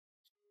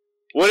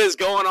What is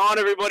going on,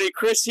 everybody?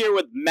 Chris here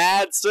with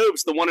Mad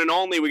Soaps, the one and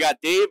only. We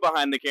got Dave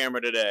behind the camera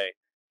today.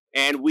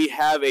 And we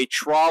have a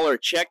trawler.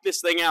 Check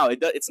this thing out.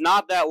 It's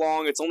not that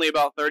long. It's only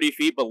about 30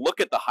 feet, but look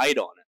at the height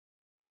on it.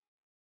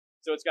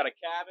 So it's got a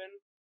cabin,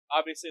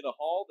 obviously the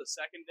hull, the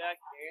second deck,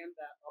 and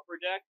that upper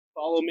deck.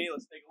 Follow me.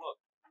 Let's take a look.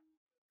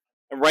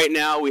 And right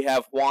now we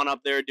have Juan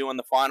up there doing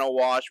the final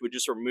wash. We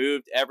just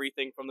removed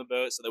everything from the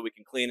boat so that we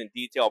can clean and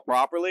detail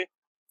properly.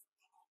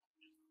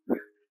 It's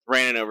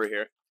raining over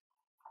here.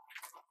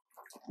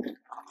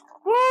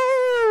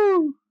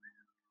 Woo!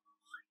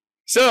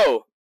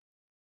 So,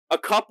 a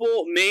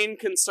couple main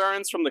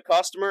concerns from the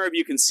customer. If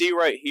you can see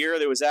right here,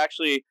 there was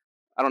actually,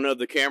 I don't know if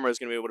the camera is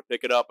going to be able to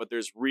pick it up, but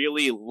there's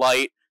really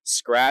light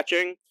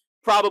scratching,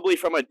 probably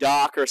from a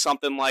dock or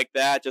something like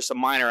that, just a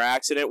minor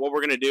accident. What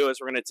we're going to do is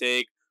we're going to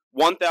take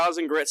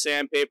 1,000 grit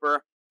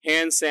sandpaper,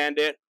 hand sand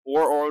it,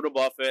 or orbital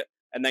buff it,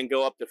 and then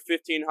go up to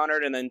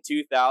 1,500 and then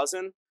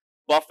 2,000,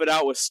 buff it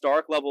out with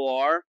Stark Level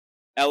R,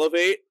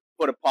 elevate,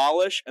 put a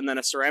polish, and then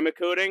a ceramic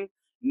coating.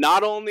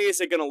 Not only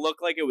is it going to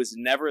look like it was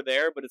never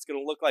there, but it's going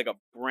to look like a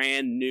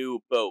brand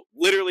new boat.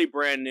 Literally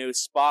brand new,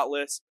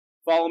 spotless.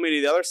 Follow me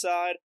to the other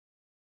side.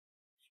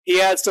 He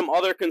had some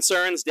other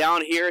concerns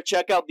down here.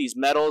 Check out these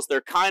metals.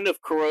 They're kind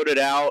of corroded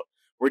out.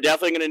 We're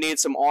definitely going to need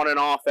some on and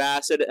off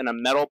acid and a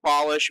metal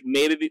polish.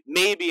 Maybe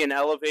an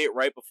elevate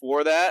right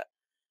before that.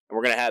 And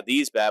we're going to have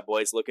these bad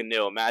boys looking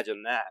new.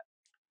 Imagine that.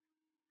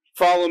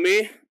 Follow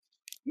me.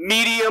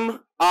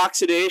 Medium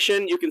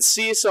oxidation. You can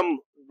see some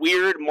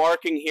weird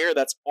marking here.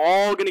 That's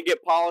all going to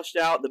get polished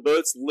out. The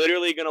boat's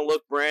literally going to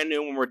look brand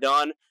new when we're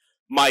done.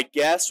 My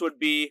guess would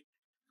be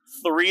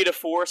 3 to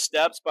 4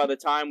 steps by the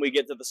time we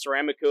get to the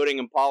ceramic coating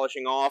and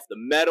polishing off. The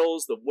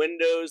metals, the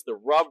windows, the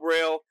rub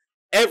rail,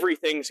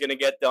 everything's going to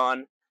get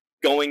done.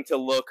 Going to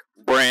look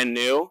brand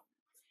new.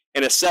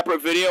 In a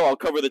separate video, I'll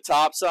cover the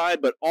top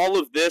side, but all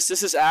of this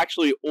is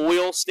actually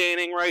oil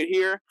staining right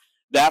here.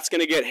 That's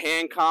going to get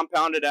hand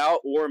compounded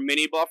out or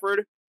mini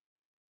buffered.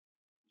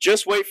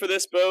 Just wait for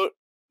this boat.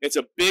 It's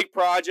a big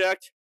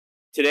project.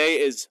 Today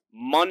is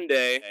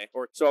Monday,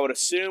 so I would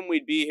assume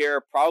we'd be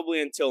here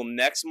probably until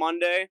next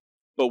Monday.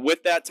 But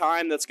with that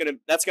time, that's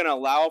gonna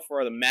allow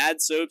for the Mad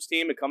Soaps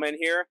team to come in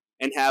here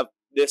and have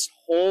this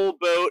whole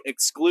boat,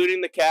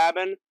 excluding the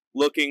cabin,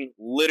 looking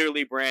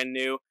literally brand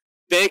new.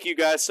 Thank you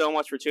guys so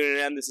much for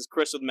tuning in. This is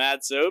Chris with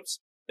Mad Soaps.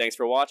 Thanks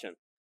for watching.